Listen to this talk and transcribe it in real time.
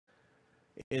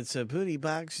It's a booty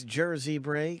box jersey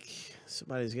break.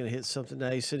 Somebody's going to hit something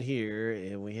nice in here.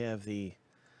 And we have the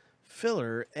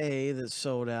filler A that's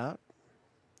sold out.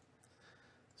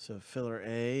 So filler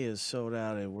A is sold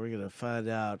out, and we're going to find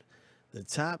out the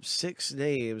top 6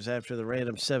 names after the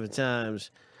random 7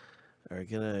 times are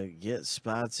going to get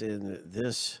spots in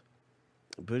this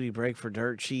booty break for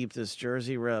dirt cheap, this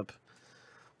jersey rep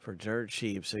for dirt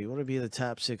cheap. So you want to be in the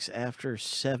top 6 after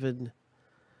 7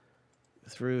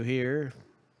 through here.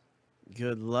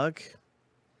 Good luck.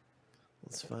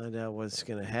 Let's find out what's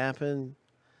going to happen.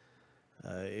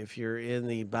 If you're in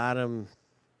the bottom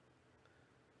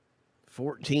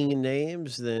 14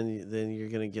 names, then you're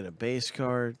going to get a base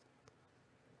card.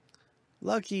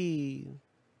 Lucky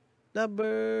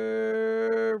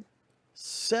number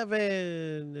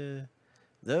 7.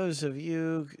 Those of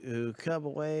you who come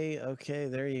away, okay,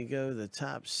 there you go, the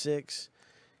top 6.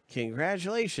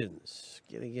 Congratulations.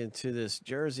 Getting into this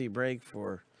jersey break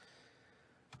for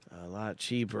a lot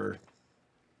cheaper.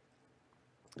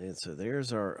 And so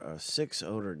there's our 6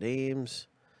 owner names.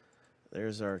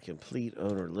 There's our complete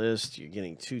owner list. You're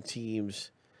getting 2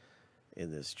 teams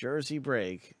in this jersey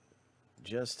break.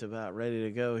 Just about ready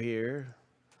to go here.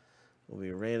 We'll be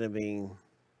randoming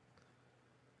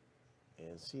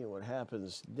and seeing what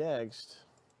happens next.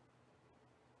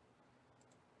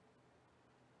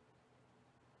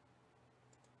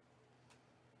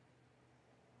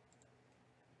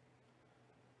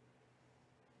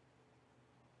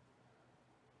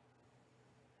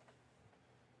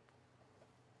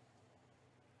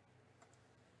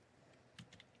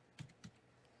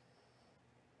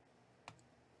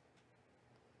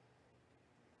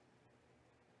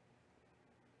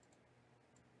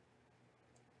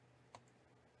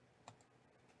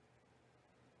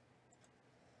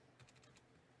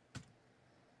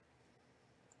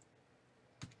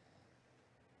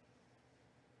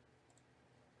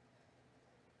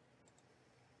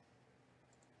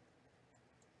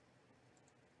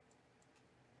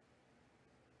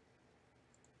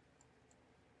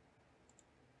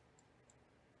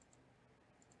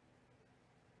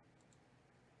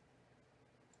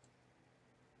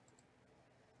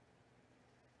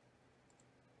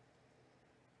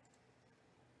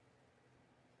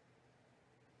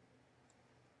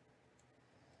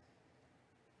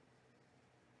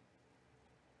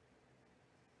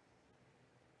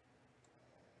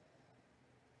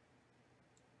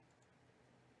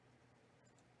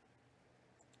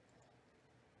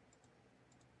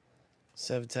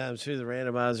 Seven times through the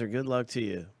randomizer. Good luck to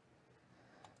you.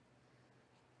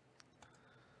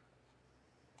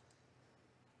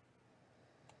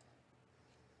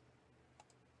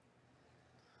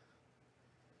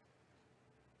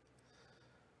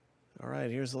 All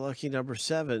right, here's the lucky number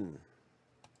 7.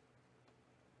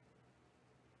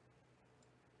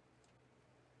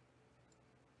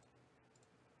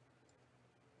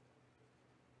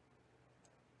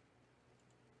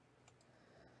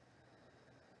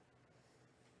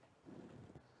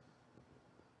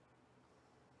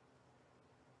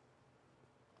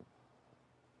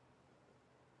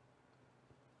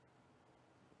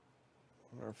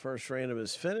 Our first random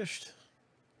is finished.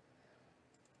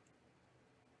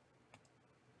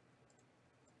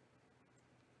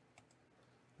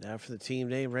 Now for the team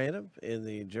name random in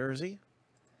the jersey.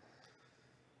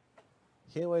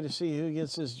 Can't wait to see who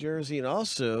gets this jersey and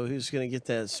also who's going to get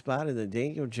that spot in the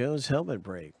Daniel Jones helmet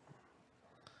break.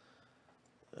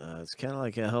 It's kind of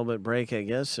like a helmet break, I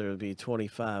guess. There would be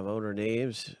 25 owner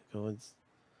names going.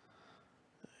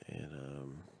 And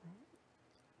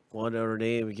one owner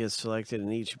name gets selected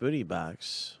in each booty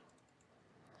box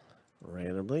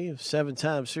randomly. 7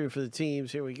 times through for the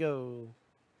teams. Here we go.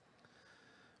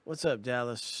 What's up,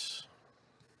 Dallas?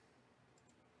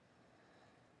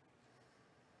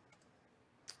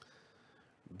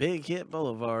 Big Hit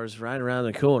Boulevard's right around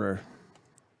the corner.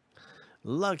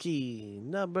 Lucky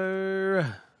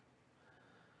number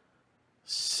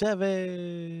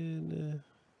 7.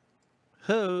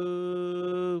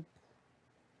 Hope.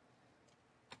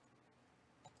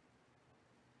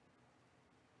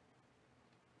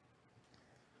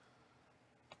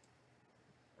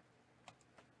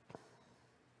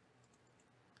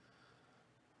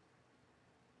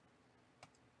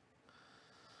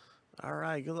 All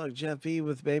right, good luck, Jeff B,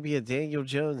 with maybe a Daniel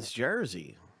Jones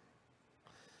jersey.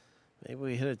 Maybe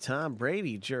we hit a Tom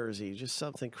Brady jersey. Just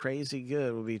something crazy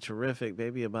good would be terrific.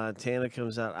 Maybe a Montana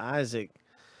comes out. Isaac,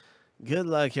 good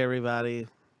luck, everybody,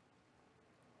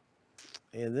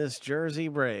 in this jersey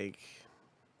break.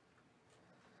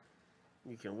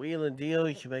 You can wheel and deal.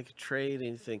 You can make a trade.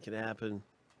 Anything can happen.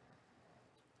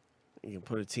 You can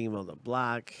put a team on the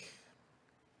block.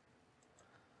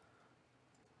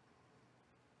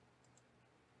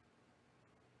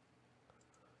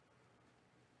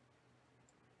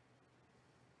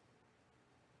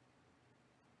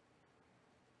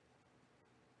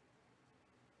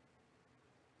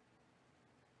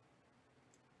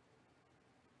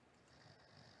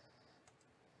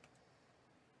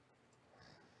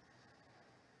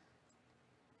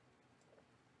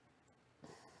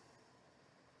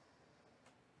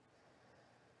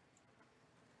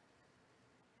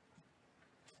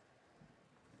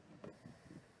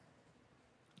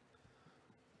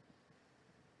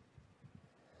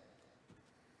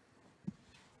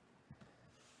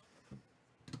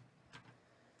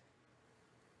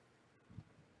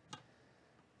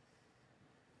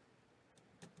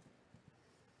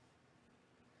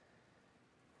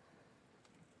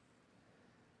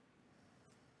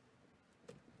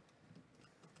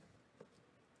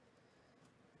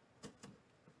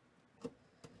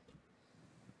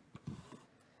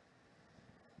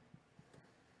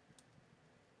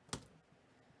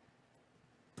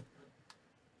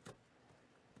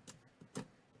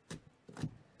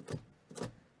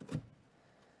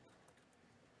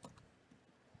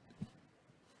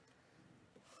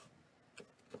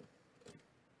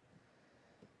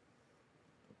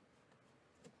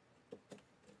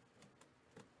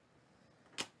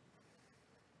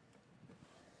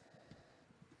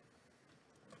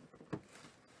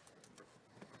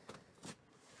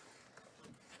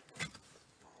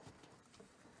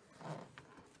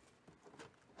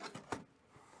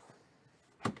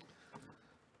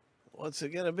 What's it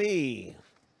going to be?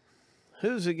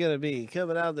 Who's it going to be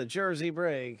coming out of the jersey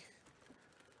break?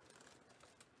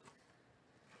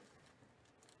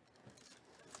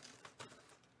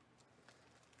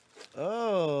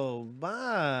 Oh,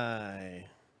 my.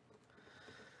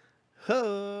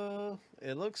 Oh,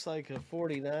 it looks like a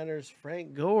 49ers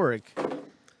Frank Gore. It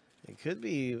could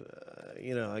be,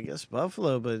 I guess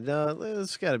Buffalo, but no,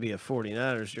 it's got to be a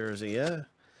 49ers jersey, yeah?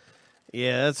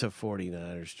 Yeah, that's a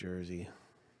 49ers jersey.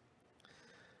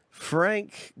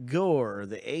 Frank Gore,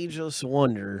 the ageless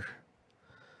wonder.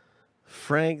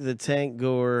 Frank the Tank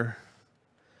Gore,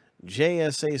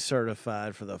 JSA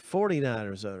certified for the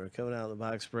 49ers owner. Coming out of the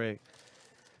box break.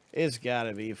 It's got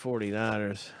to be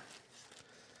 49ers.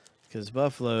 Because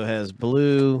Buffalo has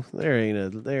blue. There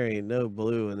ain't no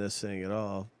blue in this thing at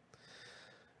all.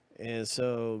 And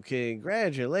so,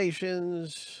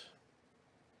 congratulations,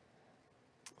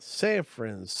 San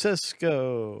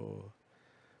Francisco.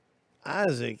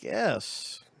 Isaac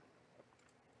S.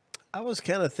 I was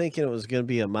kind of thinking it was going to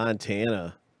be a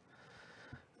Montana.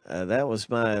 That was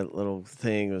my little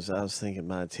thing. I was thinking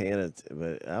Montana,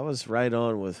 but I was right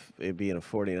on with it being a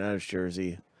 49ers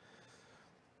jersey.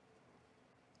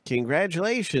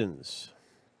 Congratulations.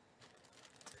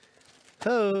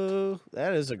 Oh,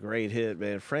 that is a great hit,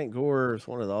 man. Frank Gore is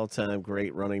one of the all-time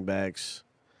great running backs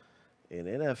in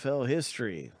NFL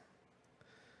history.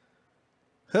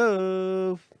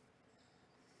 Oh.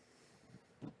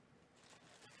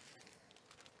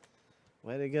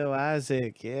 Way to go,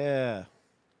 Isaac. Yeah.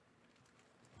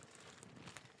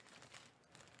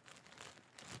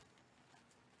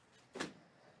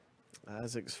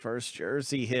 Isaac's first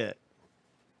jersey hit.